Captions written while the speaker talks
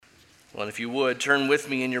Well, if you would, turn with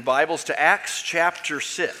me in your Bibles to Acts chapter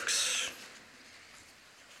 6.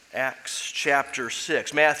 Acts chapter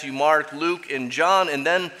 6. Matthew, Mark, Luke, and John, and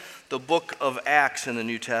then the book of Acts in the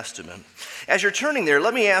New Testament. As you're turning there,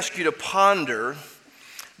 let me ask you to ponder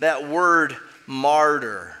that word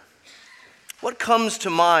martyr. What comes to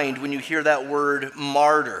mind when you hear that word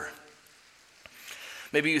martyr?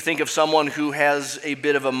 Maybe you think of someone who has a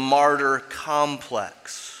bit of a martyr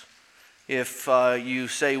complex. If you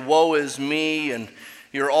say, woe is me, and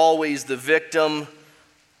you're always the victim,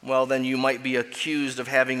 well, then you might be accused of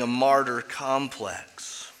having a martyr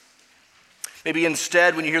complex. Maybe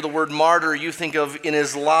instead, when you hear the word martyr, you think of an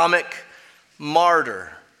Islamic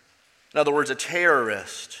martyr. In other words, a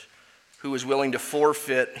terrorist who is willing to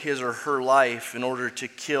forfeit his or her life in order to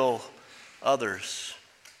kill others.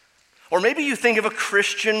 Or maybe you think of a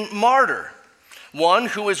Christian martyr, one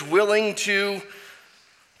who is willing to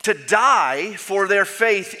die for their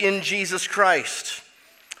faith in Jesus Christ.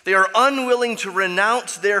 They are unwilling to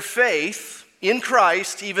renounce their faith in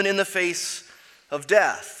Christ, even in the face of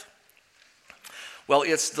death. Well,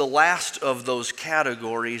 it's the last of those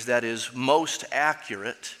categories that is most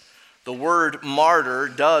accurate. The word martyr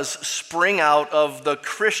does spring out of the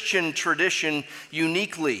Christian tradition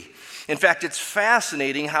uniquely. In fact, it's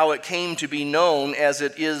fascinating how it came to be known as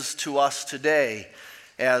it is to us today,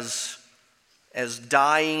 as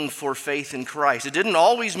dying for faith in Christ. It didn't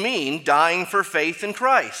always mean dying for faith in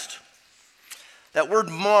Christ. That word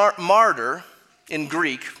martyr in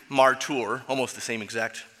Greek, martyr, almost the same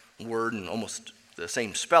exact word and almost the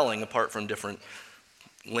same spelling apart from different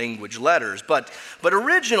language letters. But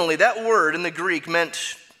originally that word in the Greek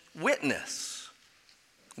meant witness.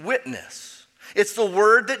 Witness. It's the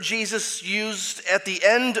word that Jesus used at the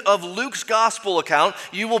end of Luke's gospel account.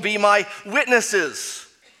 You will be my witnesses.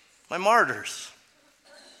 My martyrs.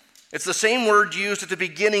 It's the same word used at the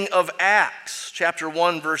beginning of Acts, chapter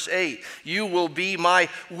 1, verse 8. You will be my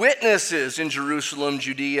witnesses in Jerusalem,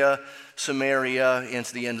 Judea, Samaria, and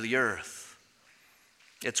to the end of the earth.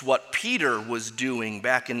 It's what Peter was doing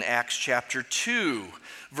back in Acts chapter 2,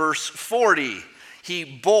 verse 40. He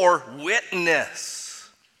bore witness.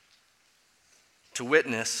 To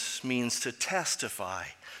witness means to testify,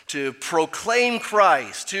 to proclaim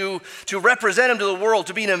Christ, to represent him to the world,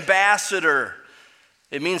 to be an ambassador.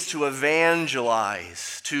 It means to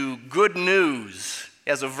evangelize, to good news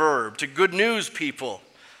as a verb, to good news people,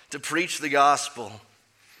 to preach the gospel.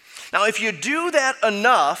 Now, if you do that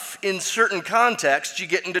enough in certain contexts, you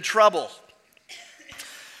get into trouble.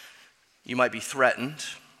 You might be threatened.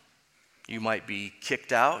 You might be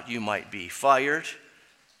kicked out. You might be fired.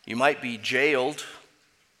 You might be jailed.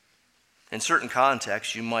 In certain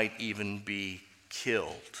contexts, you might even be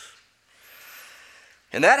killed.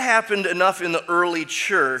 And that happened enough in the early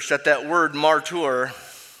church that word martyr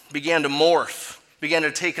began to morph, began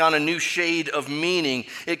to take on a new shade of meaning.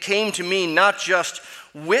 It came to mean not just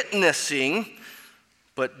witnessing,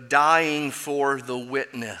 but dying for the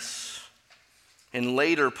witness. In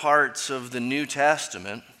later parts of the New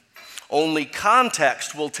Testament, only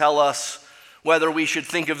context will tell us whether we should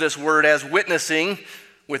think of this word as witnessing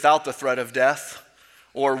without the threat of death,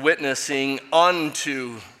 or witnessing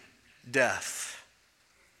unto death.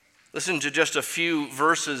 Listen to just a few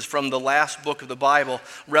verses from the last book of the Bible,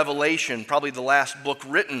 Revelation, probably the last book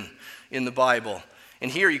written in the Bible. And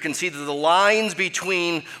here you can see that the lines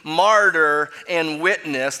between martyr and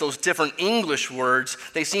witness, those different English words,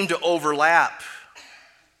 they seem to overlap.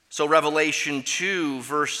 So Revelation 2,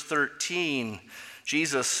 verse 13,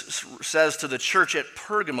 Jesus says to the church at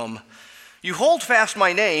Pergamum, you hold fast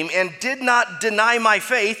my name and did not deny my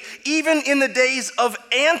faith, even in the days of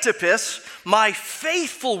Antipas, my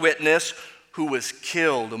faithful witness, who was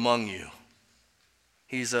killed among you.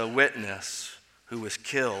 He's a witness who was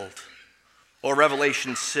killed. Or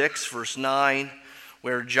Revelation 6, verse 9,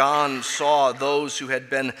 where John saw those who had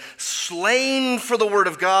been slain for the word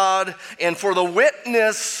of God and for the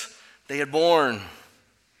witness they had borne.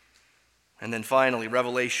 And then finally,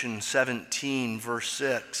 Revelation 17, verse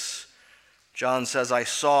 6. John says, I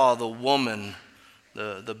saw the woman,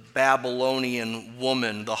 the Babylonian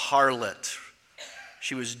woman, the harlot.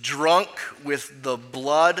 She was drunk with the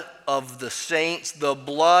blood of the saints, the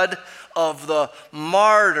blood of the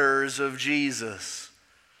martyrs of Jesus,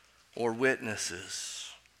 or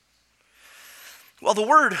witnesses. Well, the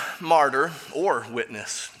word martyr or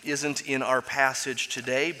witness isn't in our passage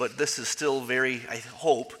today, but this is still very, I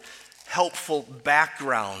hope, helpful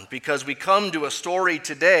background, because we come to a story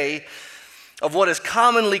today of what is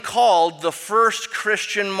commonly called the first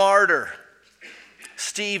Christian martyr,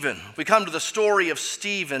 Stephen. We come to the story of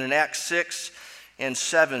Stephen in Acts 6 and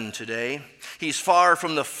 7 today. He's far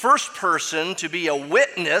from the first person to be a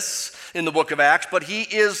witness in the book of Acts, but he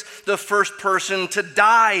is the first person to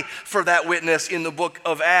die for that witness in the book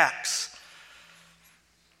of Acts.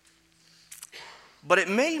 But it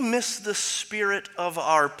may miss the spirit of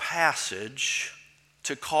our passage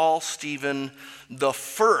to call Stephen the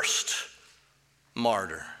first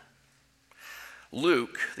martyr.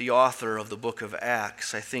 Luke, the author of the book of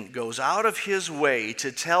Acts, I think goes out of his way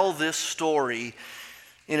to tell this story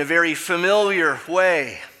in a very familiar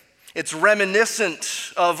way. It's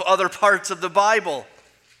reminiscent of other parts of the Bible,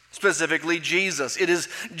 specifically Jesus. It is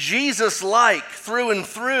Jesus-like through and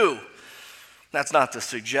through. That's not to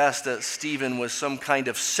suggest that Stephen was some kind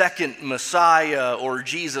of second Messiah or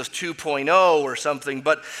Jesus 2.0 or something,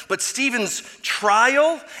 but Stephen's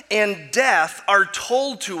trial and death are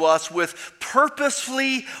told to us with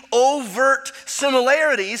purposefully overt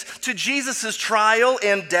similarities to Jesus' trial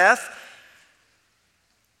and death,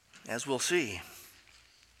 as we'll see.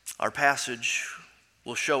 Our passage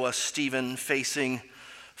will show us Stephen facing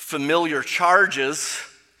familiar charges.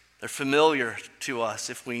 They're familiar to us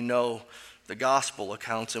if we know the gospel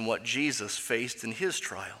accounts and what Jesus faced in his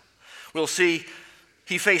trial. We'll see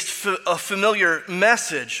he faced a familiar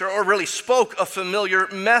message, or really spoke a familiar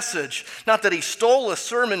message. Not that he stole a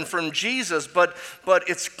sermon from Jesus, but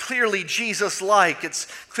it's clearly Jesus-like. It's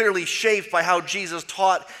clearly shaped by how Jesus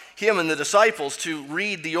taught him and the disciples to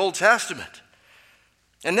read the Old Testament.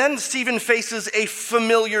 And then Stephen faces a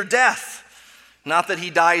familiar death. Not that he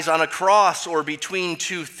dies on a cross or between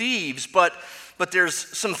two thieves, but there's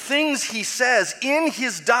some things he says in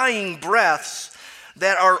his dying breaths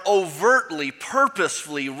that are overtly,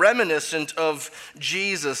 purposefully reminiscent of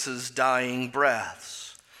Jesus' dying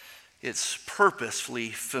breaths. It's purposefully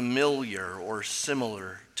familiar or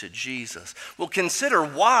similar to Jesus. We'll consider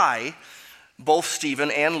why both Stephen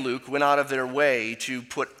and Luke went out of their way to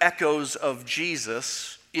put echoes of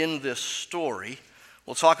Jesus in this story.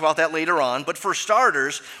 We'll talk about that later on, but for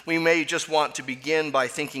starters, we may just want to begin by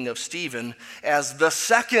thinking of Stephen as the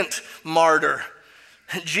second martyr.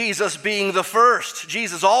 Jesus being the first,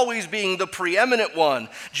 Jesus always being the preeminent one.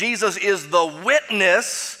 Jesus is the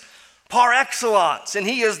witness par excellence, and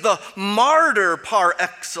he is the martyr par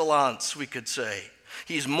excellence, we could say.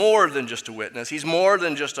 He's more than just a witness, he's more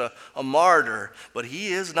than just a martyr, but he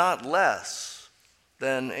is not less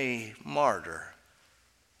than a martyr.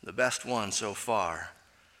 The best one so far.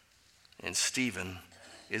 And Stephen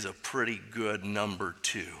is a pretty good number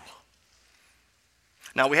 2.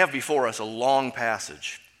 Now we have before us a long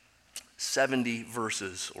passage, 70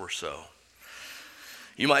 verses or so.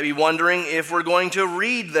 You might be wondering if we're going to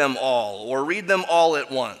read them all or read them all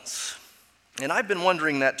at once. And I've been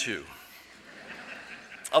wondering that too.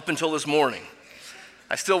 Up until this morning.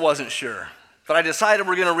 I still wasn't sure. But I decided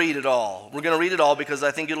we're going to read it all. We're going to read it all because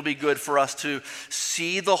I think it'll be good for us to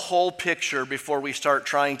see the whole picture before we start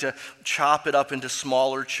trying to chop it up into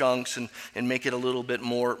smaller chunks and make it a little bit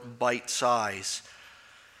more bite-size.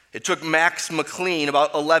 It took Max McLean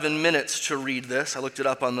about 11 minutes to read this. I looked it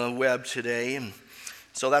up on the web today, and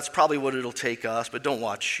so that's probably what it'll take us, but don't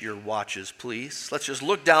watch your watches, please. Let's just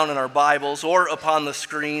look down in our Bibles or upon the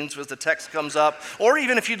screens as the text comes up, or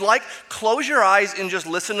even if you'd like, close your eyes and just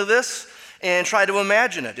listen to this and try to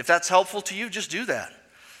imagine it. If that's helpful to you, just do that.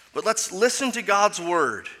 But let's listen to God's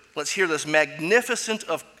word. Let's hear this magnificent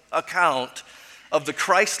account of the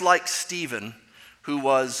Christ-like Stephen who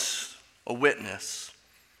was a witness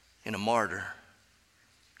and a martyr.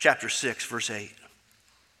 Chapter 6, verse 8.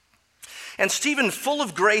 And Stephen, full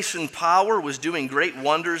of grace and power, was doing great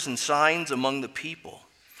wonders and signs among the people.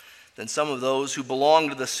 Then some of those who belonged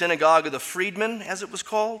to the synagogue of the freedmen, as it was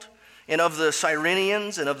called, and of the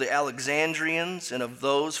Cyrenians, and of the Alexandrians, and of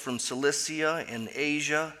those from Cilicia and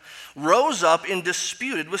Asia, rose up and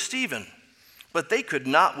disputed with Stephen. But they could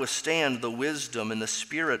not withstand the wisdom and the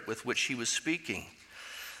spirit with which he was speaking.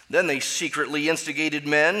 Then they secretly instigated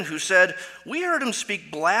men who said, "We heard him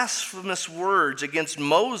speak blasphemous words against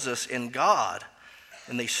Moses and God."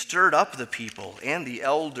 And they stirred up the people and the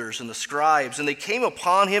elders and the scribes, and they came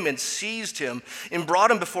upon him and seized him and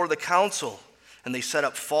brought him before the council. And they set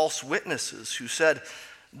up false witnesses who said,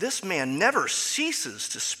 "This man never ceases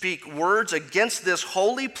to speak words against this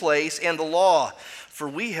holy place and the law. For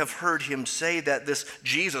we have heard him say that this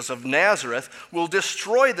Jesus of Nazareth will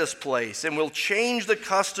destroy this place and will change the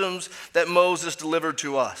customs that Moses delivered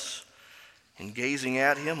to us." And gazing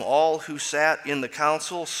at him, all who sat in the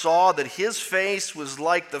council saw that his face was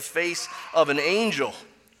like the face of an angel.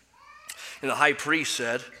 And the high priest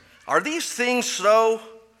said, "Are these things so?"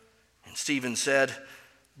 And Stephen said,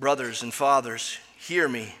 "Brothers and fathers, hear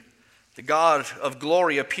me. The God of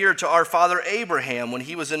glory appeared to our father Abraham when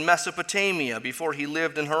he was in Mesopotamia before he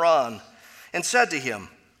lived in Haran, and said to him,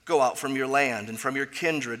 'Go out from your land and from your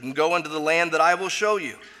kindred and go into the land that I will show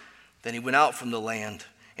you.' Then he went out from the land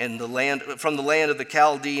of the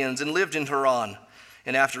Chaldeans and lived in Haran.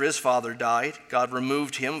 And after his father died, God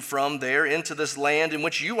removed him from there into this land in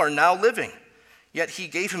which you are now living. Yet he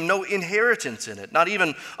gave him no inheritance in it, not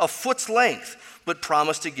even a foot's length, but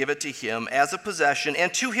promised to give it to him as a possession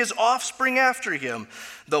and to his offspring after him,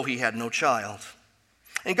 though he had no child.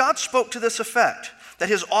 And God spoke to this effect, that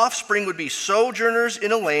his offspring would be sojourners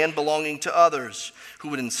in a land belonging to others, who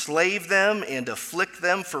would enslave them and afflict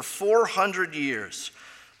them for 400 years.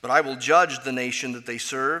 But I will judge the nation that they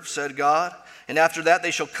serve, said God, and after that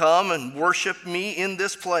they shall come and worship me in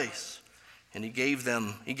this place. And he gave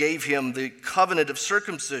him the covenant of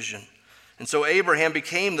circumcision. And so Abraham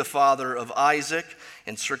became the father of Isaac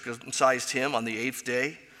and circumcised him on the 8th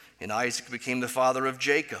day. And Isaac became the father of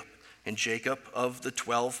Jacob, and Jacob of the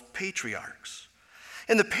 12 patriarchs.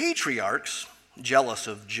 And the patriarchs, jealous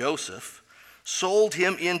of Joseph, sold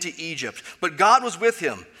him into Egypt. But God was with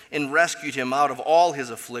him and rescued him out of all his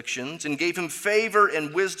afflictions and gave him favor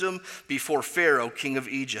and wisdom before Pharaoh, king of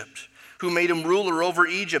Egypt, who made him ruler over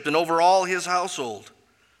Egypt and over all his household.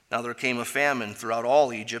 Now there came a famine throughout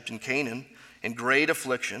all Egypt and Canaan, and great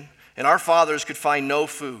affliction, and our fathers could find no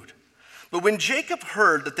food. But when Jacob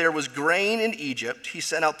heard that there was grain in Egypt, he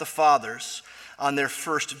sent out the fathers on their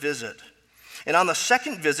first visit. And on the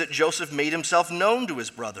second visit, Joseph made himself known to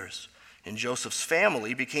his brothers, and Joseph's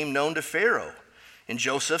family became known to Pharaoh. And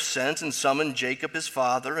Joseph sent and summoned Jacob his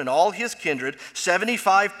father and all his kindred,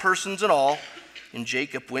 75 persons in all. And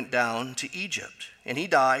Jacob went down to Egypt, and he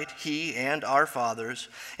died, he and our fathers,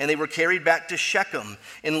 and they were carried back to Shechem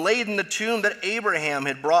and laid in the tomb that Abraham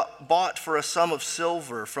had bought for a sum of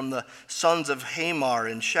silver from the sons of Hamor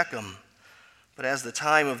in Shechem. But as the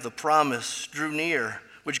time of the promise drew near,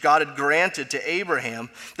 which God had granted to Abraham,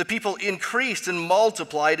 the people increased and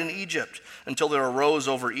multiplied in Egypt, until there arose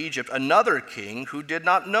over Egypt another king who did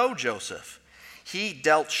not know Joseph. He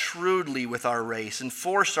dealt shrewdly with our race and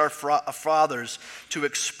forced our fathers to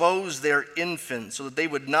expose their infants so that they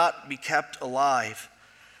would not be kept alive.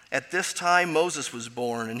 At this time Moses was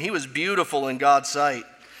born, and he was beautiful in God's sight.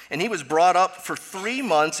 And he was brought up for 3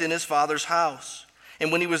 months in his father's house.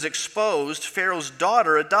 And when he was exposed, Pharaoh's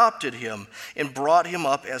daughter adopted him and brought him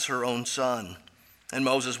up as her own son. And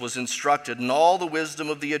Moses was instructed in all the wisdom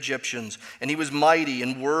of the Egyptians, and he was mighty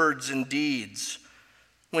in words and deeds.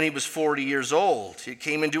 When he was 40 years old, it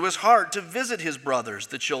came into his heart to visit his brothers,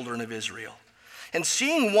 the children of Israel. And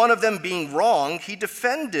seeing one of them being wronged, he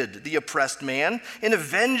defended the oppressed man and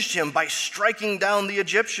avenged him by striking down the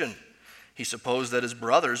Egyptian. He supposed that his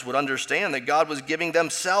brothers would understand that God was giving them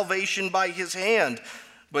salvation by his hand,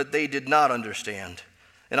 but they did not understand.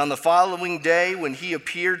 And on the following day, when he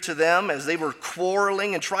appeared to them as they were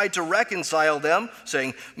quarreling and tried to reconcile them,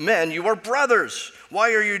 saying, "Men, you are brothers.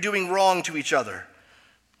 Why are you doing wrong to each other?"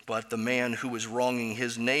 But the man who was wronging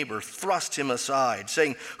his neighbor thrust him aside,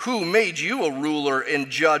 saying, "Who made you a ruler and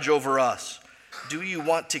judge over us? Do you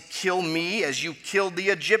want to kill me as you killed the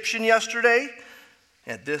Egyptian yesterday?"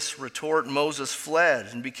 At this retort, Moses fled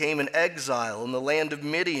and became an exile in the land of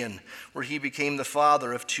Midian, where he became the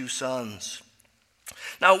father of 2 sons.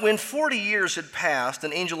 Now, when 40 years had passed,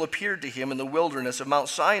 an angel appeared to him in the wilderness of Mount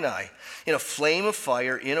Sinai in a flame of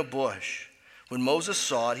fire in a bush. When Moses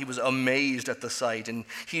saw it, he was amazed at the sight, and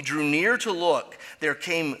he drew near to look. There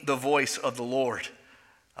came the voice of the Lord.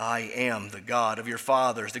 "I am the God of your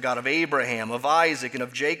fathers, the God of Abraham, of Isaac, and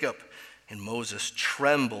of Jacob." And Moses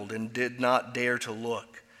trembled and did not dare to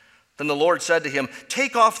look. Then the Lord said to him,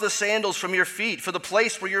 "Take off the sandals from your feet, for the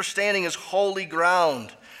place where you're standing is holy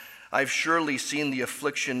ground. I've surely seen the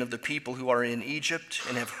affliction of the people who are in Egypt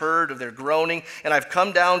and have heard of their groaning, and I've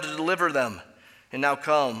come down to deliver them. And now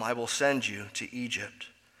come, I will send you to Egypt."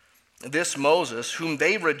 This Moses, whom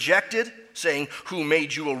they rejected, saying, "Who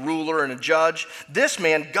made you a ruler and a judge?" this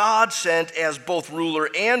man God sent as both ruler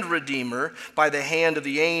and redeemer by the hand of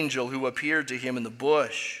the angel who appeared to him in the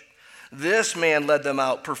bush. This man led them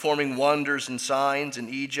out, performing wonders and signs in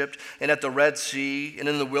Egypt and at the Red Sea and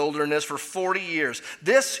in the wilderness for 40 years.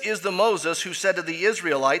 This is the Moses who said to the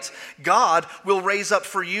Israelites, "God will raise up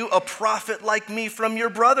for you a prophet like me from your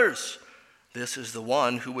brothers." This is the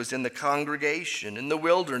one who was in the congregation in the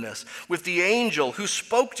wilderness with the angel who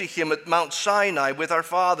spoke to him at Mount Sinai with our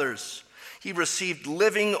fathers. He received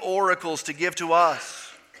living oracles to give to us.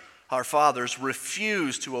 Our fathers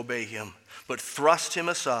refused to obey him, but thrust him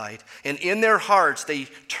aside, and in their hearts they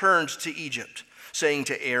turned to Egypt, saying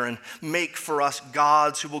to Aaron, "Make for us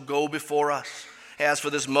gods who will go before us." As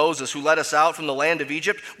for this Moses who led us out from the land of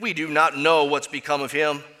Egypt, we do not know what's become of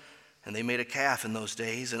him." And they made a calf in those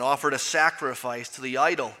days and offered a sacrifice to the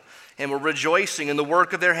idol and were rejoicing in the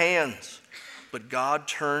work of their hands. But God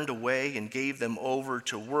turned away and gave them over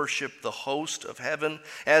to worship the host of heaven,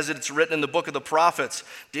 as it's written in the book of the prophets.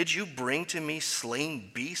 "Did you bring to me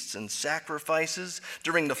slain beasts and sacrifices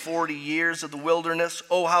during the 40 years of the wilderness,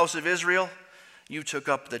 O house of Israel? You took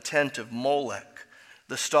up the tent of Molech,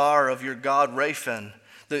 the star of your god Rephan,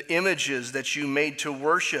 the images that you made to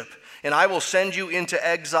worship, and I will send you into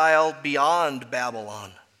exile beyond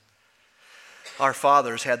Babylon." Our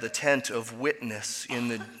fathers had the tent of witness in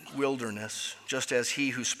the wilderness, just as he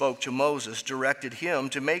who spoke to Moses directed him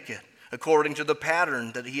to make it, according to the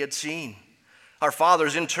pattern that he had seen. Our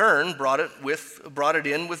fathers in turn brought it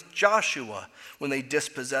in with Joshua when they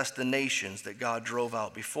dispossessed the nations that God drove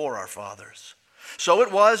out before our fathers. So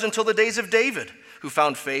it was until the days of David, who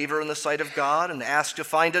found favor in the sight of God and asked to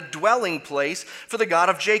find a dwelling place for the God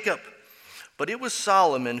of Jacob. But it was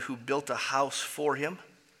Solomon who built a house for him.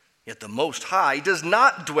 Yet the Most High does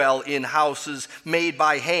not dwell in houses made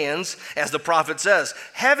by hands, as the prophet says,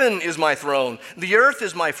 "Heaven is my throne, the earth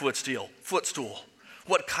is my footstool.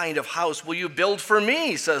 What kind of house will you build for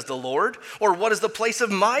me, says the Lord? Or what is the place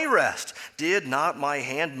of my rest? Did not my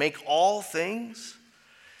hand make all things?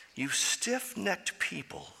 You stiff-necked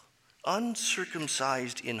people,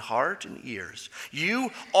 uncircumcised in heart and ears,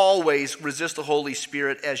 you always resist the Holy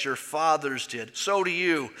Spirit as your fathers did. So do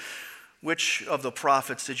you. Which of the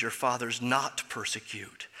prophets did your fathers not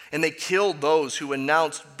persecute? And they killed those who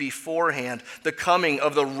announced beforehand the coming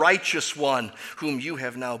of the righteous one, whom you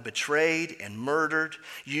have now betrayed and murdered,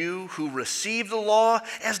 you who received the law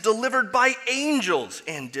as delivered by angels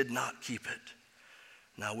and did not keep it."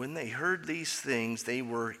 Now when they heard these things, they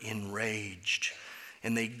were enraged,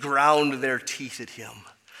 and they ground their teeth at him.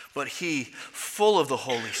 But he, full of the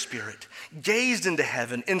Holy Spirit, gazed into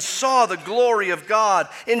heaven and saw the glory of God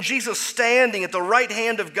and Jesus standing at the right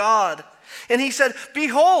hand of God. And he said,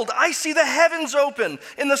 "Behold, I see the heavens open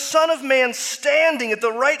and the Son of Man standing at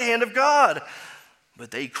the right hand of God."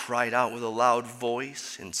 But they cried out with a loud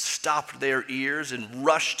voice and stopped their ears and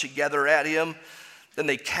rushed together at him. Then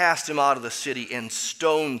they cast him out of the city and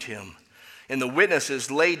stoned him. And the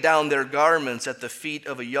witnesses laid down their garments at the feet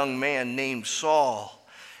of a young man named Saul.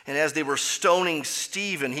 And as they were stoning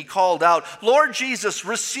Stephen, he called out, "Lord Jesus,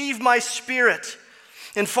 receive my spirit."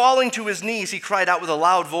 And falling to his knees, he cried out with a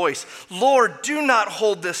loud voice, "Lord, do not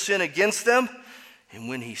hold this sin against them." And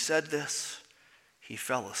when he said this, he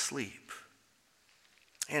fell asleep.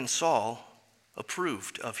 And Saul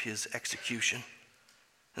approved of his execution.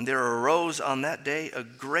 And there arose on that day a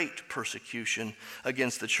great persecution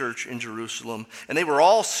against the church in Jerusalem. And they were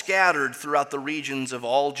all scattered throughout the regions of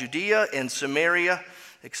all Judea and Samaria,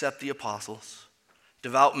 except the apostles.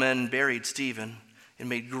 Devout men buried Stephen and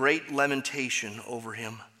made great lamentation over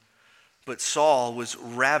him. But Saul was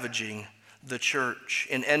ravaging the church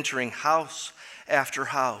and entering house after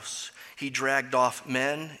house. He dragged off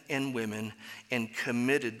men and women and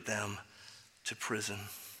committed them to prison.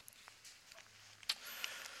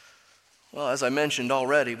 Well, as I mentioned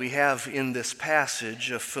already, we have in this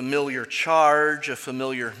passage a familiar charge, a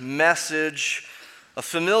familiar message, a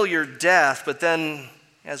familiar death, but then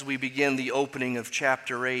as we begin the opening of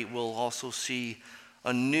chapter 8, we'll also see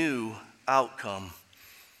a new outcome.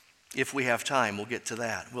 If we have time, we'll get to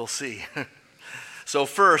that. We'll see. So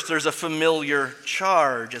first, there's a familiar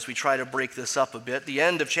charge as we try to break this up a bit. The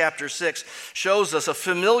end of chapter 6 shows us a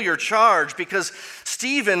familiar charge because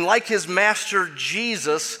Stephen, like his master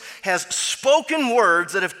Jesus, has spoken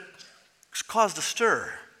words that have caused a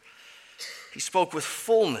stir. He spoke with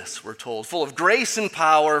fullness, we're told, full of grace and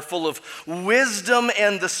power, full of wisdom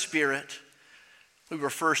and the Spirit. We were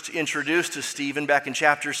first introduced to Stephen back in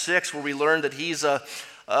chapter 6, where we learned that he's a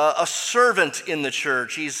servant in the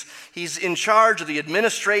church. He's in charge of the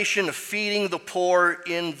administration of feeding the poor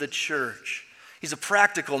in the church. He's a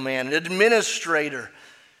practical man, an administrator,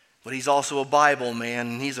 but he's also a Bible man,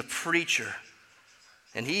 and he's a preacher.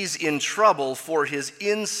 And he's in trouble for his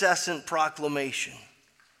incessant proclamation.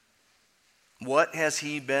 What has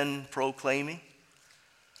he been proclaiming?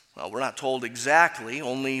 Well, we're not told exactly,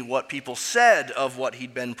 only what people said of what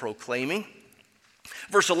he'd been proclaiming.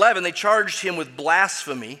 Verse 11, they charged him with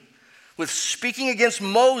blasphemy, with speaking against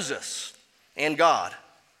Moses and God.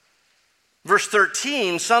 Verse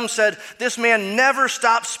 13, some said, this man never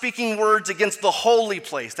stopped speaking words against the holy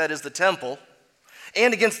place, that is the temple,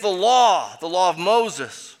 and against the law of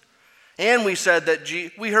Moses. And we said that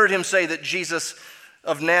we heard him say that Jesus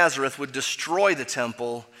of Nazareth would destroy the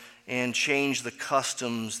temple and change the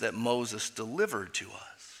customs that Moses delivered to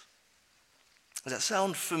us. Does that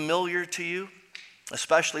sound familiar to you?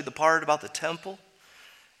 Especially the part about the temple?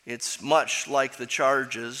 It's much like the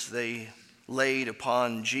charges they laid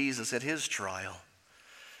upon Jesus at his trial.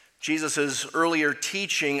 Jesus' earlier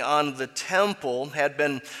teaching on the temple had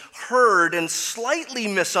been heard and slightly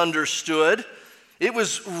misunderstood. It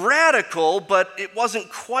was radical, but it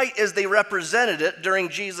wasn't quite as they represented it during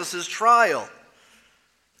Jesus' trial.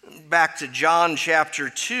 Back to John chapter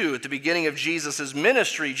 2, at the beginning of Jesus'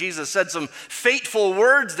 ministry, Jesus said some fateful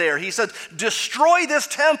words there. He said, "Destroy this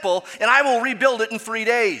temple, and I will rebuild it in 3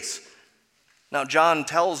 days." Now, John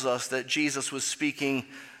tells us that Jesus was speaking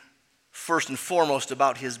first and foremost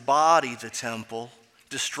about his body, the temple.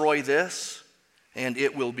 Destroy this, and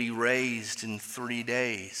it will be raised in 3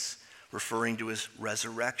 days, referring to his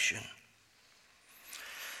resurrection.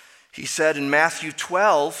 He said in Matthew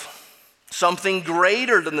 12, something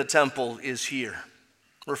greater than the temple is here,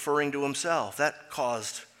 referring to himself. That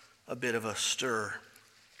caused a bit of a stir.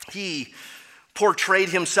 He portrayed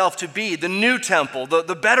himself to be the new temple,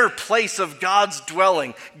 the better place of God's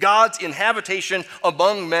dwelling, God's inhabitation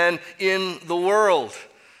among men in the world.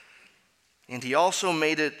 And he also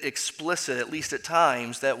made it explicit, at least at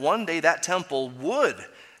times, that one day that temple would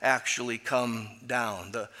actually come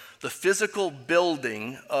down. The physical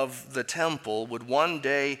building of the temple would one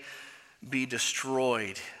day be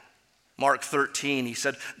destroyed. Mark 13, he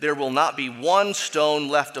said, "There will not be one stone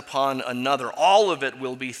left upon another. All of it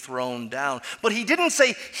will be thrown down." But he didn't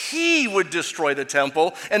say he would destroy the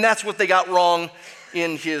temple, and that's what they got wrong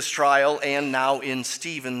in his trial and now in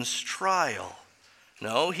Stephen's trial.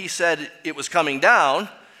 No, he said it was coming down.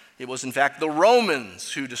 It was, in fact, the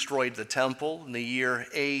Romans who destroyed the temple in the year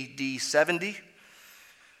AD 70.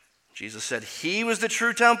 Jesus said he was the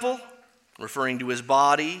true temple, referring to his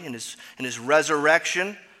body and his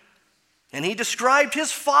resurrection. And he described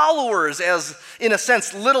his followers as, in a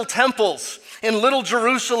sense, little temples and little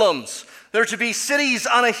Jerusalems. They're to be cities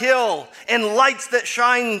on a hill and lights that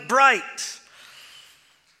shine bright.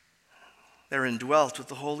 They're indwelt with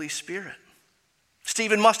the Holy Spirit.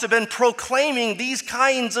 Stephen must have been proclaiming these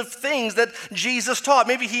kinds of things that Jesus taught.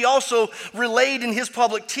 Maybe he also relayed in his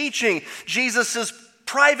public teaching Jesus'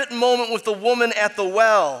 private moment with the woman at the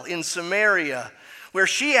well in Samaria, where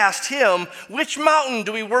she asked him, "Which mountain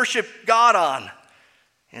do we worship God on?"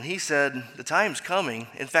 And he said, "The time's coming.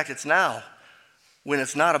 In fact, it's now, when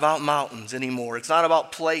it's not about mountains anymore. It's not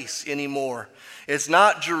about place anymore. It's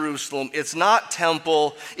not Jerusalem. It's not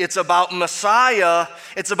temple. It's about Messiah.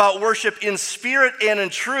 It's about worship in spirit and in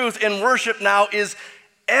truth. And worship now is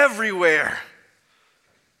everywhere."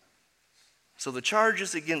 So the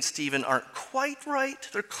charges against Stephen aren't quite right.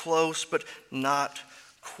 They're close, but not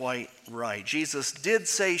quite right. Jesus did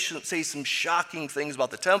say some shocking things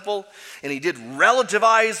about the temple, and he did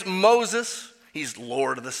relativize Moses. He's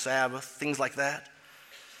Lord of the Sabbath, things like that.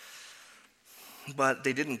 But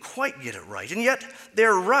they didn't quite get it right. And yet,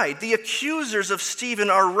 they're right. The accusers of Stephen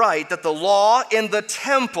are right that the law and the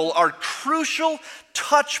temple are crucial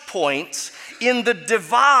touch points in the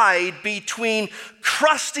divide between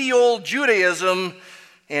crusty old Judaism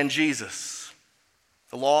and Jesus.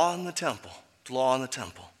 The law and the temple. The law and the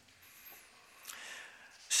temple.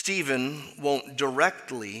 Stephen won't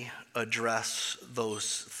directly address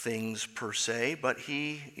those things per se, but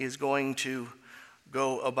he is going to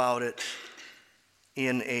go about it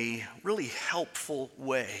in a really helpful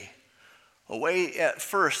way. A way at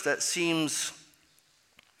first that seems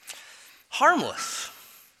harmless,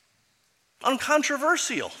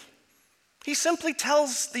 uncontroversial. He simply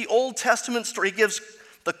tells the Old Testament story. He gives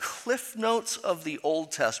the cliff notes of the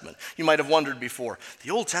Old Testament. You might have wondered before,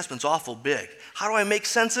 the Old Testament's awful big. How do I make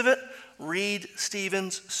sense of it? Read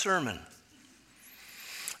Stephen's sermon.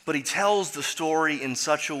 But he tells the story in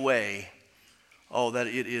such a way, that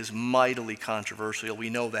it is mightily controversial. We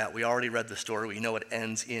know that. We already read the story. We know it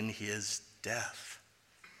ends in his death.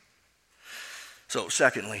 So,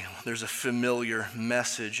 secondly, there's a familiar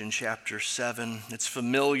message in chapter 7. It's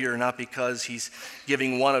familiar not because he's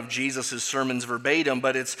giving one of Jesus' sermons verbatim,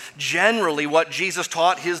 but it's generally what Jesus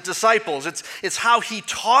taught his disciples. It's how he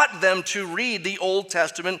taught them to read the Old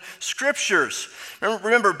Testament scriptures.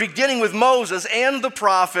 Remember, beginning with Moses and the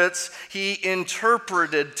prophets, he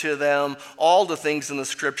interpreted to them all the things in the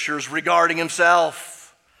scriptures regarding himself.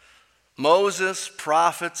 Moses,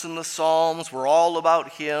 prophets, and the Psalms were all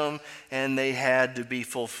about him, and they had to be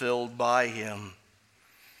fulfilled by him.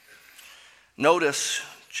 Notice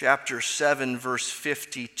chapter 7, verse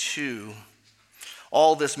 52.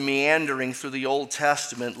 All this meandering through the Old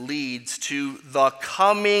Testament leads to the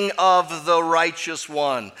coming of the righteous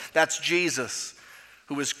one. That's Jesus,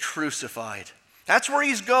 who was crucified. That's where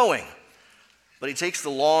he's going. but he takes the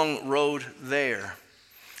long road there.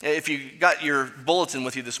 If you got your bulletin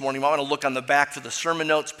with you this morning, you might want to look on the back for the sermon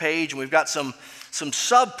notes page, and we've got some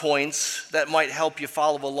sub-points that might help you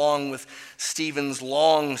follow along with Stephen's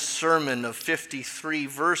long sermon of 53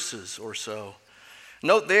 verses or so.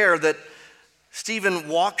 Note there that Stephen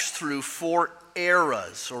walks through 4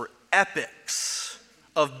 eras or epochs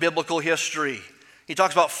of biblical history. He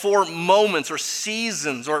talks about 4 moments or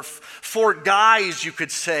seasons or 4 guys, you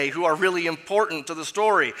could say, who are really important to the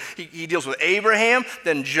story. He deals with Abraham,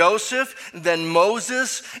 then Joseph, then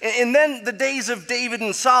Moses, and then the days of David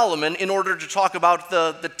and Solomon in order to talk about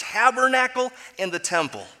the tabernacle and the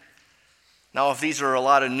temple. Now, if these are a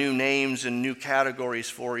lot of new names and new categories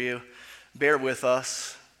for you, bear with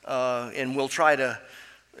us, and we'll try to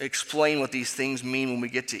explain what these things mean when we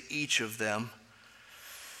get to each of them.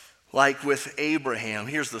 Like with Abraham,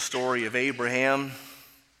 here's the story of Abraham.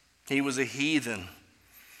 He was a heathen,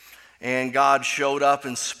 and God showed up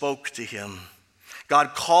and spoke to him.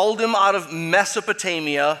 God called him out of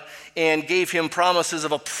Mesopotamia and gave him promises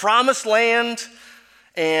of a promised land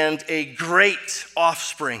and a great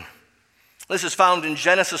offspring. This is found in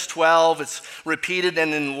Genesis 12. It's repeated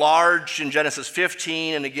and enlarged in Genesis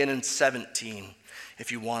 15 and again in 17,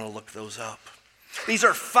 if you want to look those up. These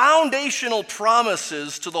are foundational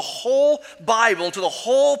promises to the whole Bible, to the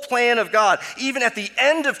whole plan of God. Even at the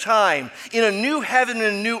end of time, in a new heaven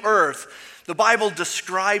and a new earth, the Bible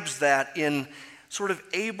describes that in sort of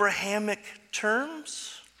Abrahamic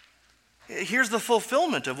terms. Here's the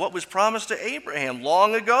fulfillment of what was promised to Abraham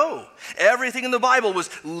long ago. Everything in the Bible was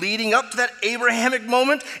leading up to that Abrahamic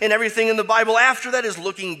moment, and everything in the Bible after that is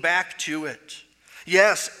looking back to it.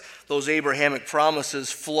 Yes, those Abrahamic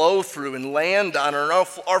promises flow through and land on and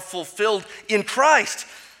are fulfilled in Christ,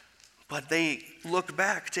 but they look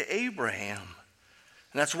back to Abraham.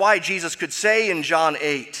 And that's why Jesus could say in John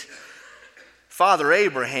 8, Father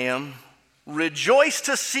Abraham rejoiced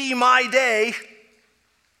to see my day.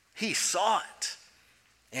 He saw it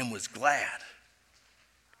and was glad.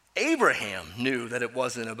 Abraham knew that it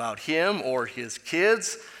wasn't about him or his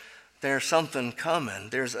kids. There's something coming.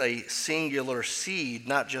 There's a singular seed,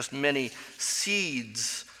 not just many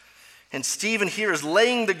seeds. And Stephen here is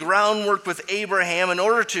laying the groundwork with Abraham in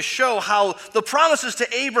order to show how the promises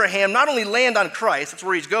to Abraham not only land on Christ, that's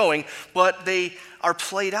where he's going, but they are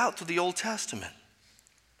played out through the Old Testament.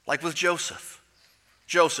 Like with Joseph.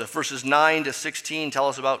 Joseph, verses 9 to 16 tell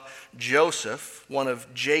us about Joseph, one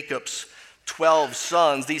of Jacob's 12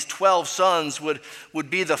 sons. These 12 sons would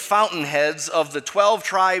be the fountainheads of the 12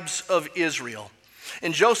 tribes of Israel.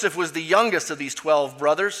 And Joseph was the youngest of these 12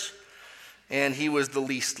 brothers, and he was the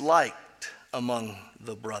least liked among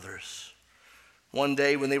the brothers. One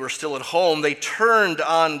day when they were still at home, they turned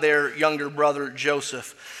on their younger brother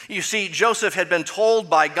Joseph. You see, Joseph had been told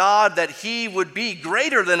by God that he would be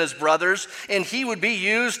greater than his brothers, and he would be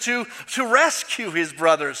used to rescue his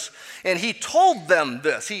brothers. And he told them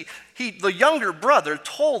this. The younger brother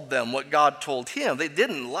told them what God told him. They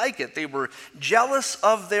didn't like it. They were jealous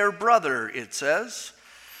of their brother, it says.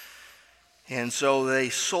 And so they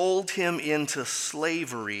sold him into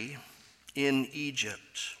slavery in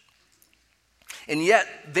Egypt. And yet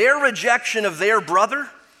their rejection of their brother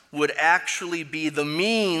would actually be the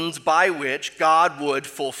means by which God would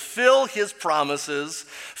fulfill his promises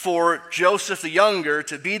for Joseph the younger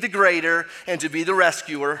to be the greater and to be the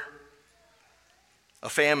rescuer. A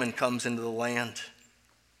famine comes into the land.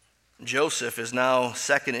 Joseph is now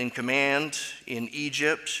second in command in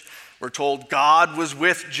Egypt. We're told God was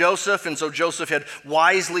with Joseph, and so Joseph had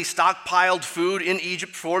wisely stockpiled food in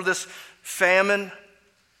Egypt for this famine.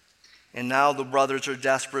 And now the brothers are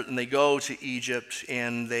desperate, and they go to Egypt,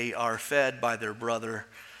 and they are fed by their brother.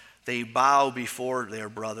 They bow before their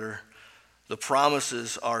brother. The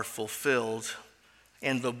promises are fulfilled,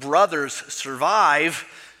 and the brothers survive,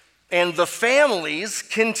 and the families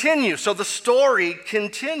continue. So the story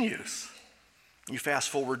continues. You fast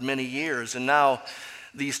forward many years, and now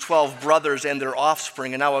these 12 brothers and their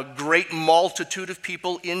offspring, and now a great multitude of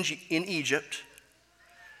people in Egypt,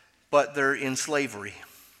 but they're in slavery.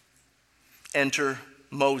 Enter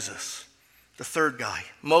Moses, the third guy,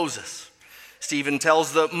 Moses. Stephen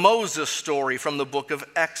tells the Moses story from the book of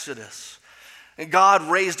Exodus. And God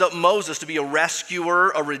raised up Moses to be a rescuer,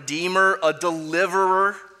 a redeemer, a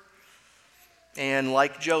deliverer. And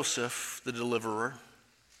like Joseph, the deliverer,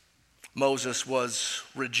 Moses was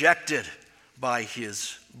rejected by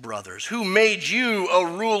his brothers. Who made you a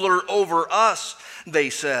ruler over us? They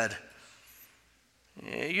said.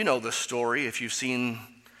 You know the story if you've seen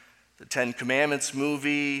the Ten Commandments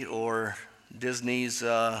movie or Disney's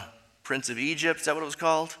Prince of Egypt. Is that what it was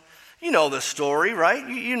called? You know the story, right?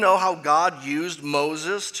 You know how God used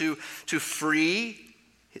Moses to free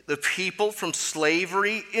the people from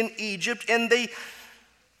slavery in Egypt, and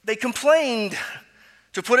they complained,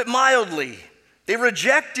 to put it mildly. They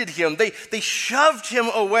rejected him. They shoved him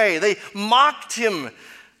away. They mocked him.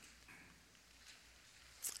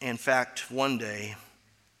 In fact, one day,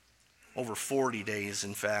 over 40 days,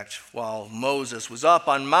 in fact, while Moses was up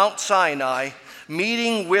on Mount Sinai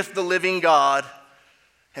meeting with the living God,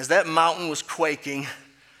 as that mountain was quaking,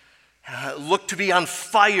 it looked to be on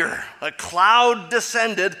fire, a cloud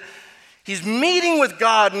descended. He's meeting with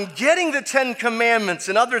God and getting the 10 Commandments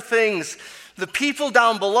and other things. The people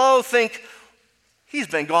down below think, he's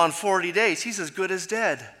been gone 40 days. He's as good as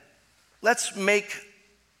dead. Let's make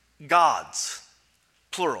gods,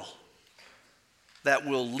 plural, that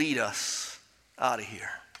will lead us out of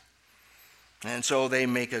here. And so they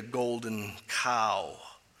make a golden cow,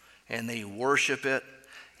 and they worship it,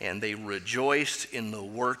 and they rejoiced in the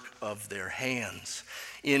work of their hands.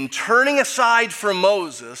 In turning aside from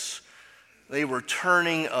Moses, they were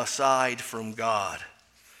turning aside from God.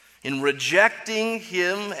 In rejecting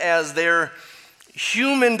him as their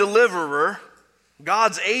human deliverer,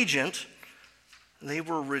 God's agent, they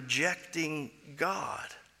were rejecting God.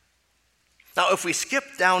 Now, if we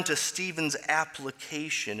skip down to Stephen's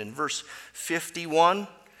application in verse 51,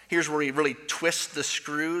 here's where he really twists the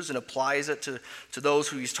screws and applies it to those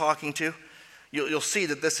who he's talking to. You'll see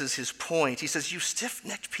that this is his point. He says, you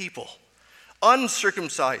stiff-necked people,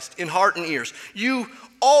 uncircumcised in heart and ears, you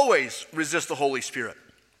always resist the Holy Spirit.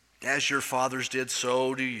 As your fathers did,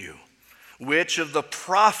 so do you. Which of the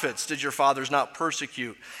prophets did your fathers not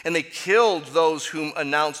persecute? And they killed those whom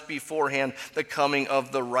announced beforehand the coming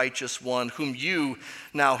of the righteous one, whom you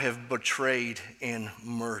now have betrayed and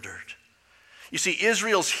murdered. You see,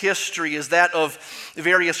 Israel's history is that of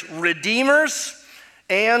various redeemers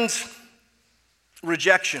and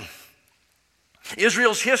rejection.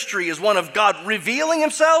 Israel's history is one of God revealing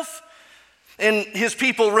himself and his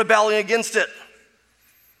people rebelling against it.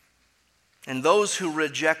 And those who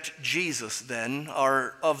reject Jesus, then,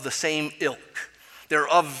 are of the same ilk. They're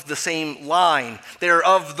of the same line. They're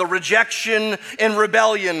of the rejection and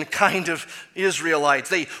rebellion kind of Israelites.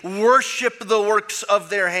 They worship the works of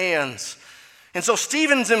their hands. And so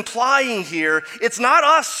Stephen's implying here, it's not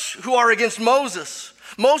us who are against Moses.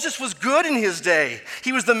 Moses was good in his day.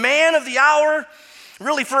 He was the man of the hour,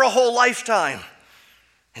 really for a whole lifetime.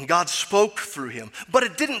 And God spoke through him. But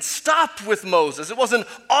it didn't stop with Moses. It wasn't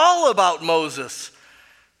all about Moses.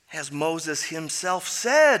 As Moses himself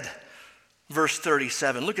said, verse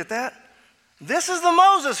 37, look at that. This is the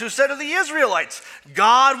Moses who said to the Israelites,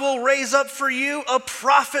 God will raise up for you a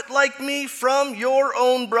prophet like me from your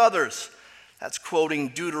own brothers. That's quoting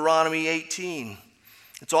Deuteronomy 18.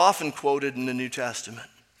 It's often quoted in the New Testament,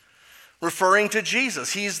 referring to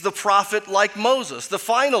Jesus. He's the prophet like Moses, the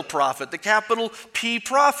final prophet, the capital P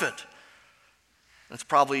prophet. That's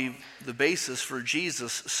probably the basis for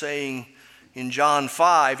Jesus saying in John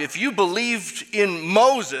 5, if you believed in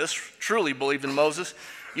Moses, truly believed in Moses,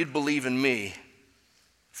 you'd believe in me,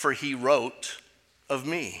 for he wrote of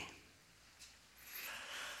me.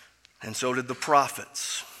 And so did the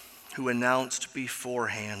prophets who announced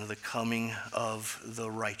beforehand the coming of the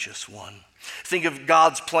righteous one. Think of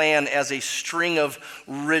God's plan as a string of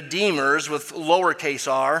redeemers with lowercase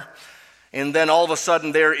r, and then all of a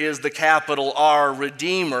sudden there is the capital R,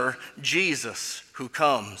 Redeemer, Jesus, who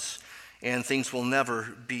comes, and things will never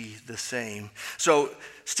be the same. So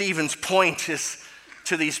Stephen's point is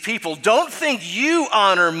to these people, don't think you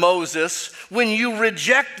honor Moses when you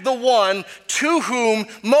reject the one to whom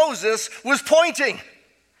Moses was pointing.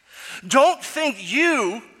 Don't think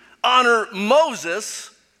you honor Moses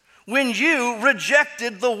when you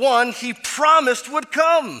rejected the one he promised would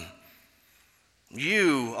come.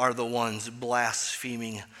 You are the ones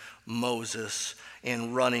blaspheming Moses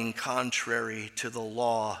and running contrary to the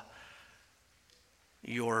law.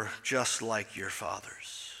 You're just like your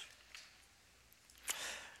fathers.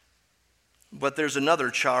 But there's another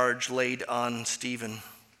charge laid on Stephen.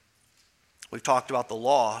 We've talked about the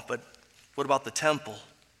law, but what about the temple?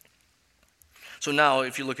 So now,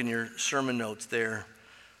 if you look in your sermon notes there's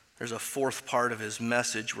a fourth part of his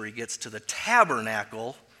message where he gets to the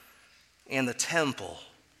tabernacle and the temple.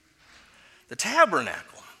 The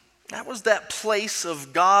tabernacle, that was that place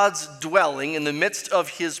of God's dwelling in the midst of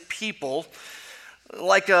his people,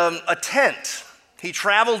 like a tent. He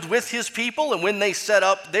traveled with his people, and when they set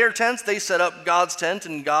up their tents, they set up God's tent,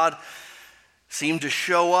 and God seemed to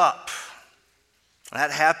show up. That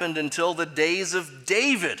happened until the days of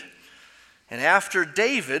David. And after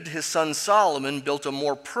David, his son Solomon built a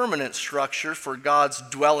more permanent structure for God's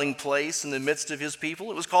dwelling place in the midst of his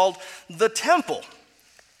people. It was called the temple.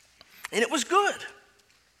 And it was good.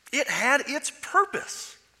 It had its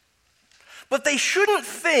purpose. But they shouldn't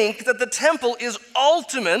think that the temple is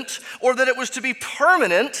ultimate or that it was to be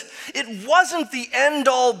permanent. It wasn't the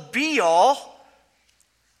end-all, be-all.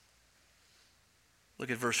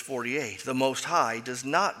 Look at verse 48. The Most High does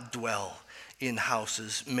not dwell in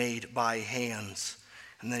houses made by hands.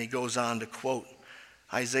 And then he goes on to quote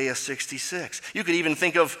Isaiah 66. You could even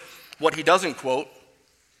think of what he doesn't quote,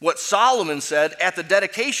 what Solomon said at the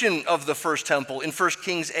dedication of the first temple in 1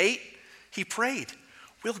 Kings 8. He prayed,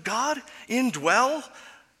 will God indwell?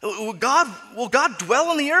 Will God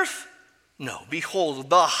dwell in the earth? No. Behold,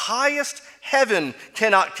 the highest heaven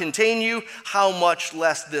cannot contain you, how much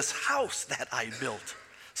less this house that I built.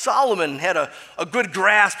 Solomon had a good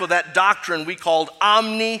grasp of that doctrine we called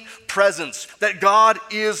omnipresence, that God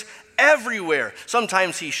is everywhere.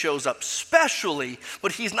 Sometimes he shows up specially,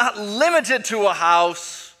 but he's not limited to a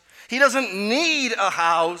house. He doesn't need a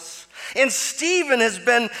house. And Stephen has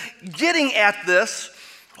been getting at this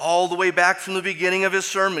all the way back from the beginning of his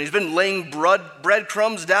sermon. He's been laying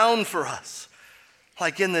breadcrumbs down for us.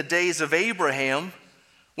 Like in the days of Abraham,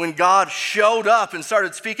 when God showed up and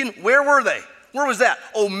started speaking, where were they? Where was that?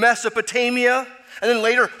 Oh, Mesopotamia. And then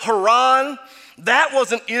later, Haran. That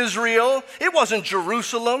wasn't Israel. It wasn't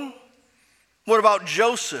Jerusalem. What about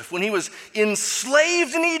Joseph? When he was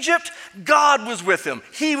enslaved in Egypt, God was with him.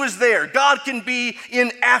 He was there. God can be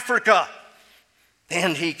in Africa.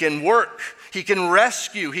 And he can work. He can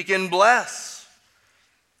rescue. He can bless.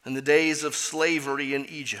 In the days of slavery in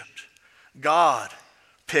Egypt, God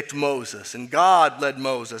picked Moses, and God led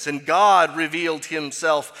Moses, and God revealed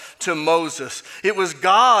himself to Moses. It was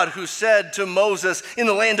God who said to Moses in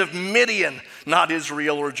the land of Midian, not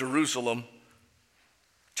Israel or Jerusalem,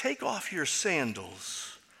 take off your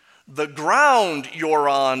sandals. The ground you're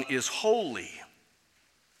on is holy.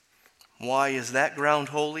 Why is that ground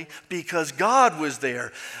holy? Because God was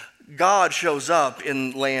there. God shows up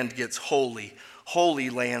and land gets holy. Holy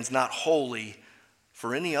land's not holy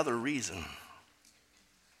for any other reason.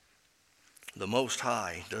 The Most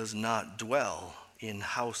High does not dwell in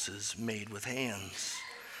houses made with hands.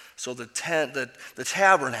 So the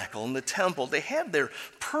tabernacle and the temple, they had their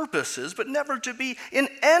purposes, but never to be an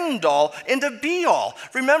end-all and a be-all.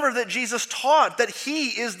 Remember that Jesus taught that he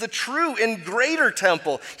is the true and greater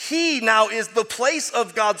temple. He now is the place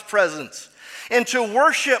of God's presence. And to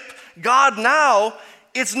worship God now,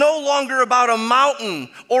 it's no longer about a mountain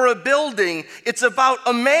or a building. It's about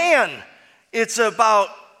a man. It's about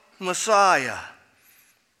Messiah.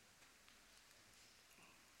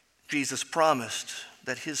 Jesus promised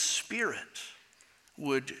that his Spirit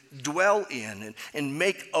would dwell in and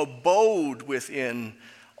make abode within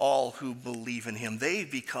all who believe in him. They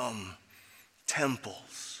become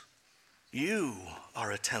temples. You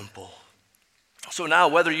are a temple. So now,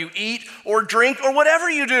 whether you eat or drink or whatever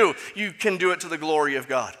you do, you can do it to the glory of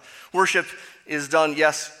God. Worship is done,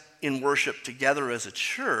 yes, in worship together as a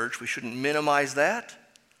church. We shouldn't minimize that.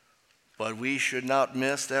 But we should not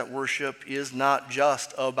miss that worship is not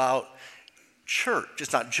just about church.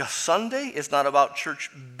 It's not just Sunday. It's not about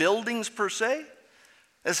church buildings per se.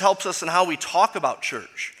 This helps us in how we talk about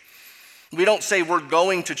church. We don't say we're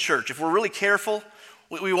going to church. If we're really careful,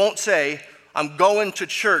 we won't say, I'm going to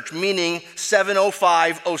church, meaning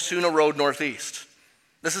 705 Osuna Road Northeast.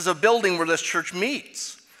 This is a building where this church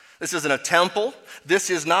meets. This isn't a temple.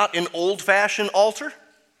 This is not an old-fashioned altar.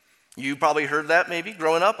 You probably heard that maybe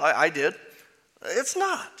growing up. I did. It's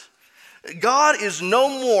not. God is no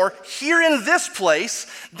more here in this place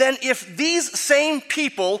than if these same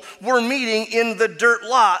people were meeting in the dirt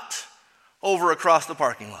lot over across the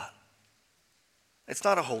parking lot. It's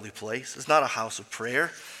not a holy place. It's not a house of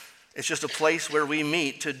prayer. It's just a place where we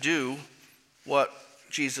meet to do what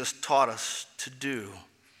Jesus taught us to do,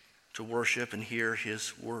 to worship and hear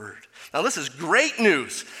his word. Now, this is great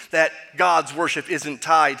news that God's worship isn't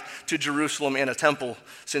tied to Jerusalem and a temple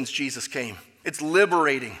since Jesus came. It's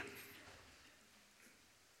liberating.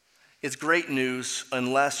 It's great news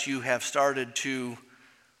unless you have started to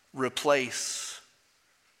replace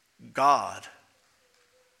God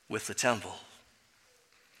with the temple.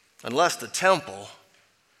 Unless the temple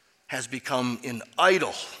has become an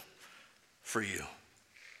idol for you.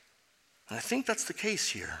 And I think that's the case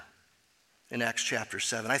here in Acts chapter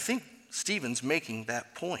 7. I think Stephen's making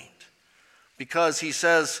that point because he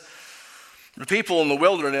says, the people in the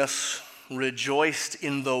wilderness rejoiced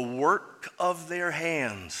in the work of their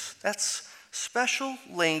hands. That's special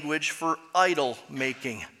language for idol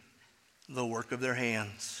making, the work of their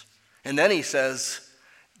hands. And then he says,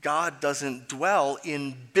 God doesn't dwell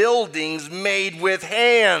in buildings made with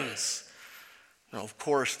hands. Now, of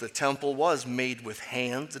course, the temple was made with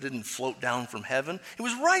hands. It didn't float down from heaven. It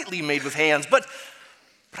was rightly made with hands. But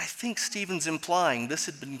I think Stephen's implying this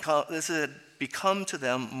had become to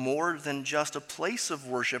them more than just a place of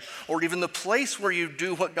worship or even the place where you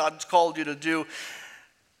do what God's called you to do.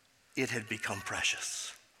 It had become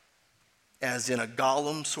precious, as in a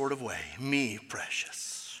Gollum sort of way, me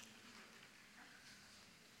precious.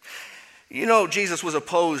 You know, Jesus was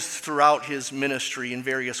opposed throughout his ministry in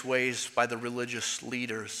various ways by the religious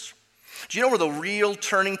leaders. Do you know where the real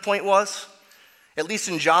turning point was? At least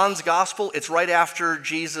in John's gospel, it's right after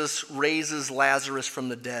Jesus raises Lazarus from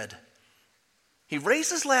the dead. He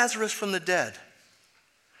raises Lazarus from the dead.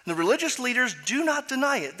 And the religious leaders do not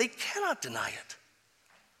deny it. They cannot deny it.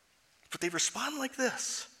 But they respond like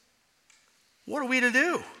this. What are we to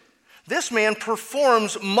do? This man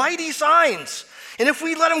performs mighty signs. And if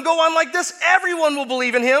we let him go on like this, everyone will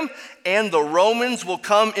believe in him, and the Romans will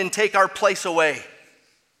come and take our place away.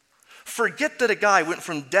 Forget that a guy went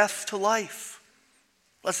from death to life.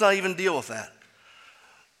 Let's not even deal with that.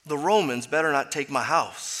 The Romans better not take my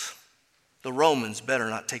house. The Romans better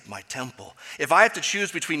not take my temple. If I have to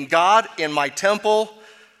choose between God and my temple,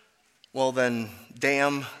 well then,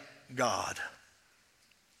 damn God.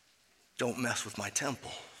 Don't mess with my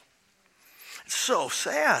temple. It's so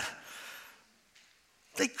sad.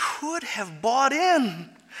 They could have bought in.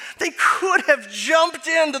 They could have jumped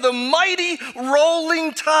into the mighty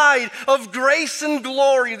rolling tide of grace and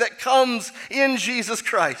glory that comes in Jesus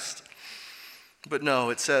Christ. But no,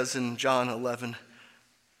 it says in John 11,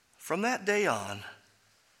 from that day on,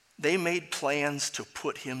 they made plans to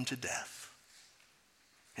put him to death.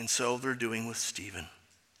 And so they're doing with Stephen.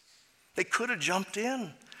 They could have jumped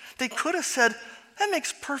in. They could have said, that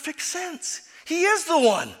makes perfect sense. He is the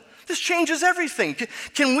one. This changes everything.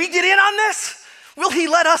 Can we get in on this? Will he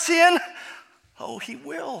let us in? Oh, he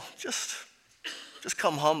will. Just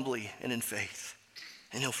come humbly and in faith,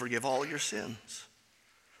 and he'll forgive all your sins.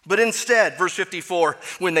 But instead, verse 54,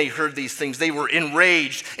 when they heard these things, they were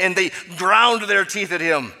enraged, and they ground their teeth at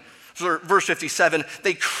him. Verse 57,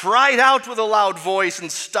 they cried out with a loud voice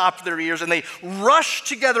and stopped their ears, and they rushed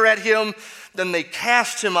together at him. Then they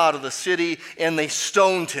cast him out of the city, and they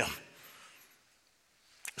stoned him.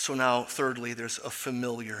 So now, thirdly, there's a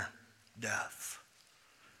familiar death.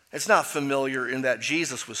 It's not familiar in that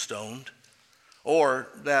Jesus was stoned or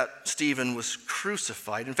that Stephen was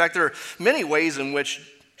crucified. In fact, there are many ways in which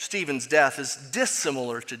Stephen's death is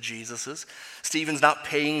dissimilar to Jesus's. Stephen's not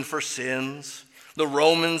paying for sins. The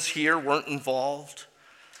Romans here weren't involved.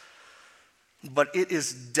 But it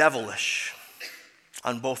is devilish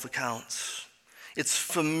on both accounts. It's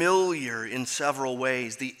familiar in several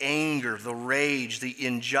ways. The anger, the rage, the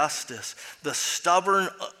injustice, the stubborn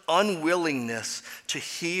unwillingness to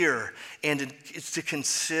hear and to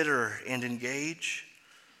consider and engage.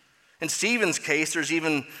 In Stephen's case, there's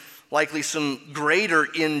even likely some greater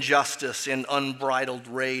injustice and unbridled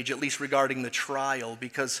rage, at least regarding the trial,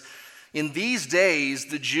 because in these days,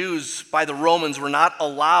 the Jews by the Romans were not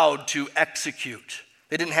allowed to execute.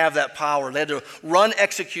 They didn't have that power. They had to run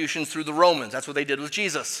executions through the Romans. That's what they did with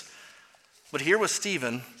Jesus. But here with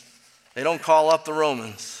Stephen, they don't call up the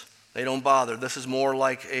Romans. They don't bother. This is more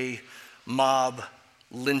like a mob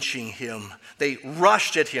lynching him. They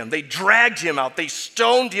rushed at him. They dragged him out. They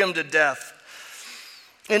stoned him to death.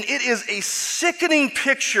 And it is a sickening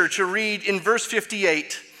picture to read in verse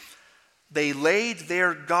 58. They laid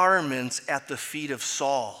their garments at the feet of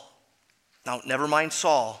Saul. Now, never mind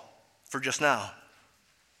Saul for just now.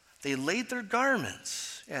 They laid their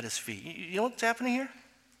garments at his feet. You know what's happening here?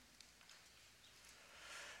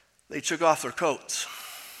 They took off their coats.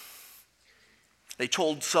 They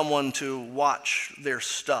told someone to watch their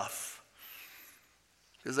stuff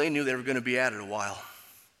because they knew they were going to be at it a while.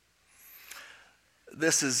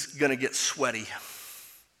 This is going to get sweaty.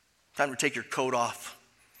 Time to take your coat off.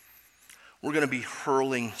 We're going to be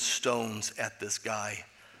hurling stones at this guy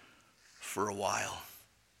for a while.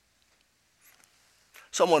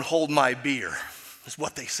 Someone hold my beer, is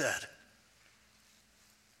what they said.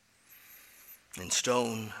 And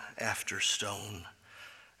stone after stone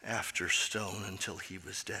after stone until he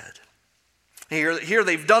was dead. Here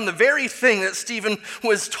they've done the very thing that Stephen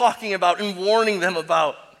was talking about and warning them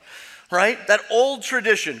about, right? That old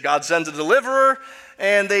tradition. God sends a deliverer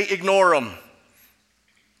and they ignore him.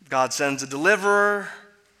 God sends a deliverer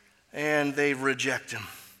and they reject him.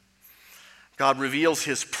 God reveals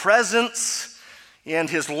his presence and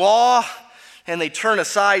his law, and they turn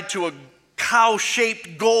aside to a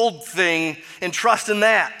cow-shaped gold thing and trust in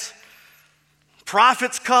that.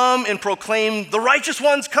 Prophets come and proclaim the righteous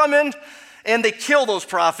one's coming, and they kill those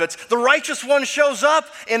prophets. The righteous one shows up,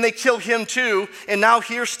 and they kill him too. And now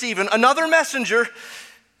here's Stephen, another messenger.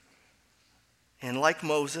 And like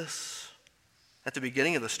Moses, at the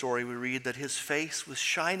beginning of the story, we read that his face was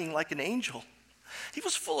shining like an angel. He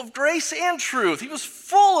was full of grace and truth. He was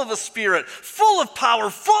full of the Spirit, full of power,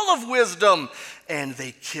 full of wisdom. And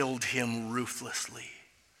they killed him ruthlessly,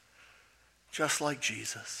 just like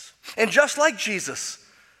Jesus. And just like Jesus,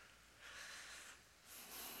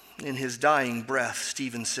 in his dying breath,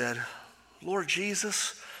 Stephen said, Lord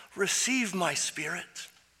Jesus, receive my spirit.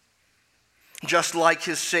 Just like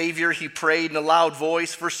his Savior, he prayed in a loud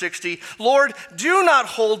voice, verse 60, Lord, do not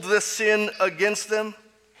hold this sin against them.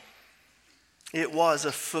 It was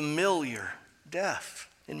a familiar death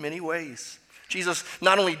in many ways. Jesus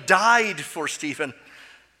not only died for Stephen,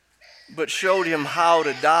 but showed him how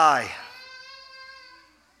to die.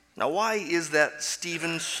 Now, why is that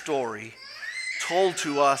Stephen's story told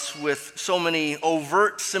to us with so many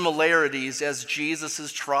overt similarities as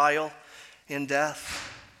Jesus' trial and death?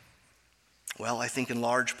 Well, I think in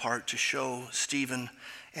large part to show Stephen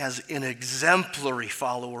as an exemplary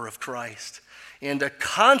follower of Christ and a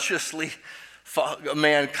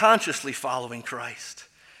man consciously following Christ.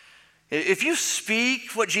 If you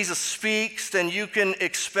speak what Jesus speaks, then you can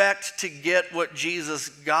expect to get what Jesus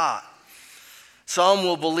got. Some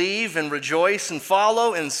will believe and rejoice and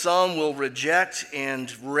follow, and some will reject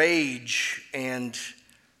and rage and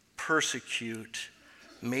persecute,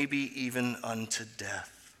 maybe even unto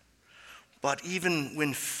death. But even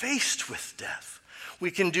when faced with death,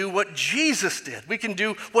 we can do what Jesus did. We can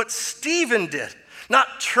do what Stephen did.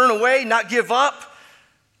 Not turn away, not give up.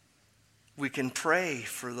 We can pray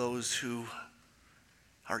for those who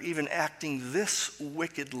are even acting this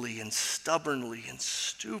wickedly and stubbornly and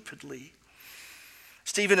stupidly.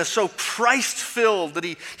 Stephen is so Christ-filled that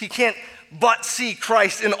he can't but see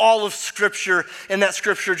Christ in all of Scripture, and that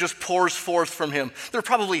Scripture just pours forth from him. There are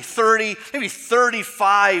probably 30, maybe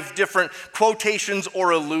 35 different quotations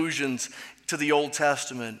or allusions to the Old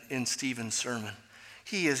Testament in Stephen's sermon.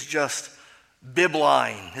 He is just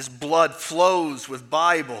bibline. His blood flows with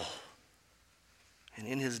Bible. And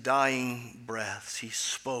in his dying breaths, he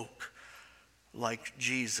spoke like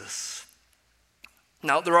Jesus.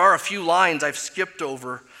 Now, there are a few lines I've skipped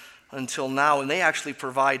over until now, and they actually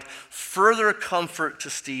provide further comfort to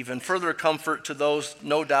Stephen, further comfort to those,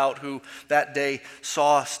 no doubt, who that day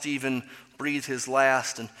saw Stephen breathe his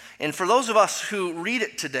last. And for those of us who read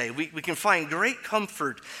it today, we can find great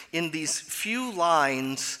comfort in these few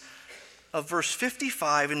lines of verse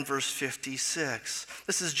 55 and verse 56.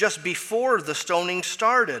 This is just before the stoning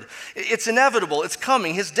started. It's inevitable. It's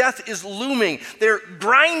coming. His death is looming. They're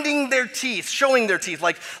grinding their teeth, showing their teeth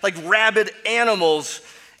like rabid animals,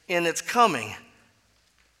 and it's coming.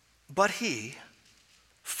 But he,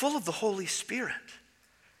 full of the Holy Spirit,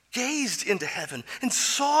 gazed into heaven and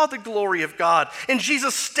saw the glory of God and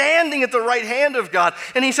Jesus standing at the right hand of God.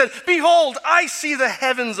 And he said, "Behold, I see the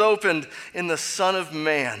heavens opened and the Son of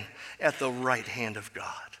Man at the right hand of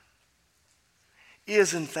God."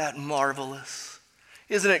 Isn't that marvelous?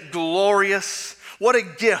 Isn't it glorious? What a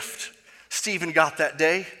gift Stephen got that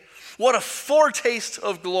day. What a foretaste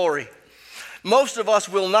of glory. Most of us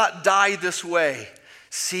will not die this way,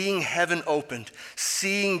 seeing heaven opened,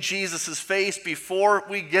 seeing Jesus' face before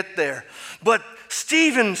we get there. But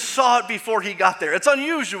Stephen saw it before he got there. It's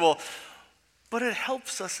unusual, but it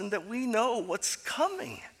helps us in that we know what's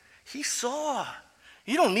coming. He saw.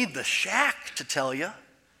 You don't need the shack to tell you.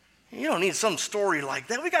 You don't need some story like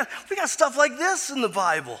that. We got stuff like this in the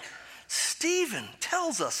Bible. Stephen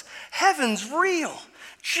tells us heaven's real.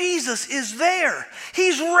 Jesus is there.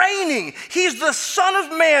 He's reigning. He's the Son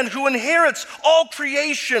of Man who inherits all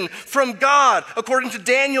creation from God, according to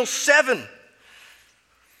Daniel 7.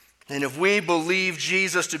 And if we believe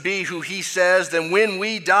Jesus to be who he says, then when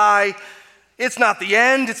we die, it's not the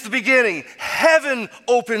end, it's the beginning. Heaven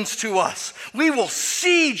opens to us. We will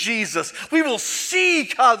see Jesus. We will see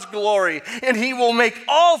God's glory, and he will make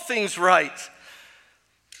all things right.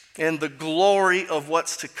 And the glory of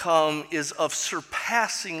what's to come is of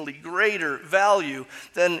surpassingly greater value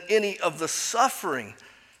than any of the suffering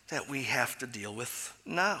that we have to deal with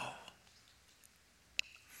now.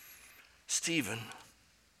 Stephen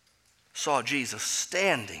saw Jesus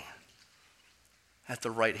standing at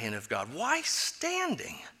the right hand of God. Why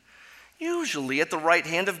standing? Usually at the right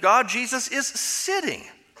hand of God, Jesus is sitting.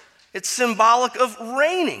 It's symbolic of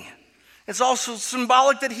reigning. It's also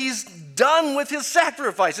symbolic that he's done with his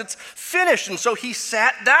sacrifice. It's finished, and so he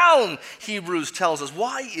sat down, Hebrews tells us.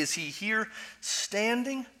 Why is he here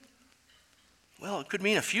standing? Well, it could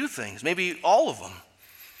mean a few things, maybe all of them.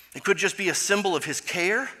 It could just be a symbol of his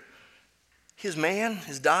care. His man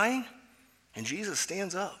is dying, and Jesus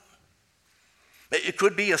stands up. It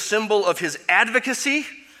could be a symbol of his advocacy.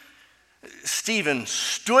 Stephen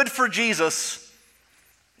stood for Jesus,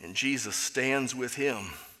 and Jesus stands with him,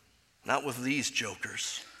 not with these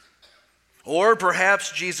jokers. Or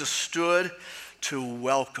perhaps Jesus stood to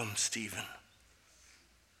welcome Stephen,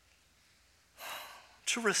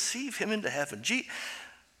 to receive him into heaven.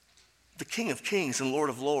 The King of Kings and Lord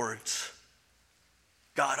of Lords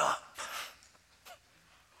got up.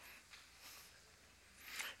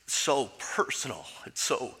 It's so personal. It's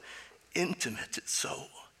so intimate. It's so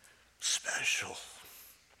special.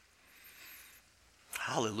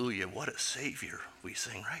 Hallelujah, what a Savior we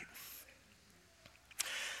sing, right?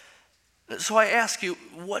 So I ask you,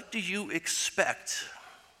 what do you expect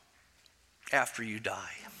after you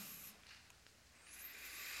die?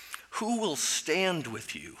 Who will stand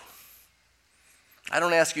with you? I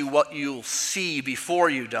don't ask you what you'll see before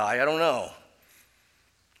you die. I don't know.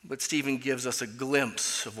 But Stephen gives us a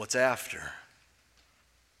glimpse of what's after.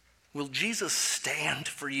 Will Jesus stand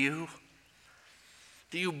for you?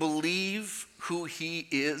 Do you believe who he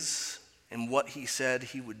is and what he said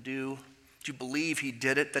he would do? Do you believe he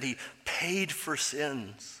did it, that he paid for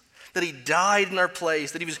sins, that he died in our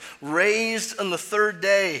place, that he was raised on the third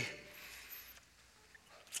day?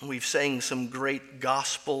 We've sang some great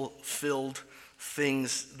gospel-filled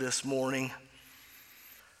things this morning.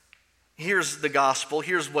 Here's the gospel.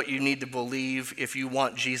 Here's what you need to believe if you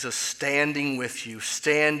want Jesus standing with you,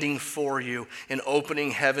 standing for you, and opening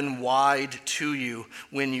heaven wide to you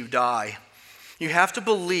when you die. You have to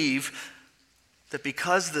believe that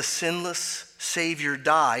because the sinless Savior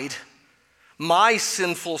died, my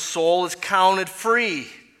sinful soul is counted free.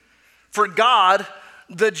 For God,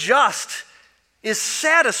 the just, is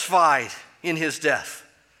satisfied in his death.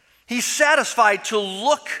 He's satisfied to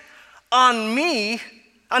look on me,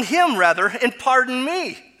 on him rather, and pardon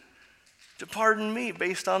me. To pardon me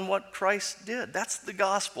based on what Christ did. That's the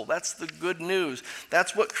gospel. That's the good news.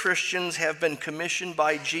 That's what Christians have been commissioned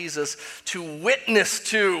by Jesus to witness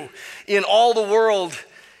to in all the world,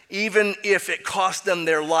 even if it cost them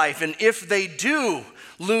their life. And if they do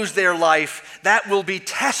lose their life, that will be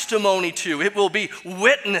testimony to. It will be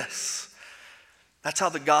witness. That's how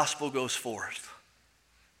the gospel goes forth.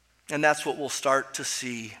 And that's what we'll start to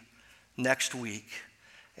see next week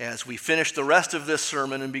as we finish the rest of this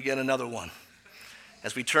sermon and begin another one.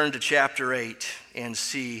 As we turn to chapter 8 and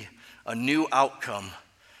see a new outcome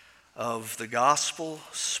of the gospel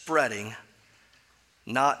spreading,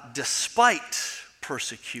 not despite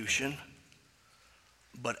persecution,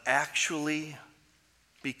 but actually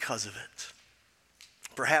because of it.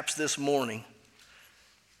 Perhaps this morning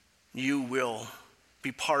you will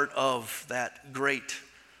be part of that great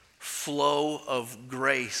flow of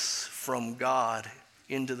grace from God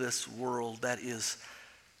into this world that is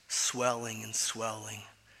swelling and swelling.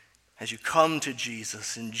 As you come to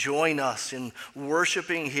Jesus and join us in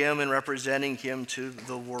worshiping him and representing him to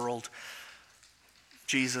the world,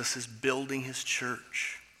 Jesus is building his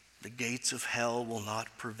church. The gates of hell will not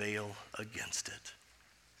prevail against it.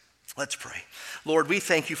 Let's pray. Lord, we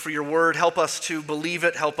thank you for your word. Help us to believe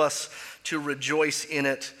it. Help us to rejoice in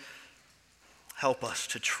it. Help us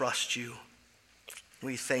to trust you.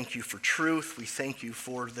 We thank you for truth. We thank you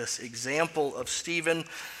for this example of Stephen,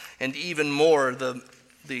 and even more, the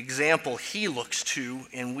example he looks to,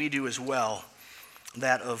 and we do as well,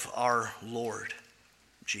 that of our Lord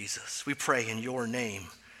Jesus. We pray in your name,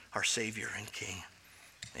 our Savior and King.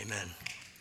 Amen.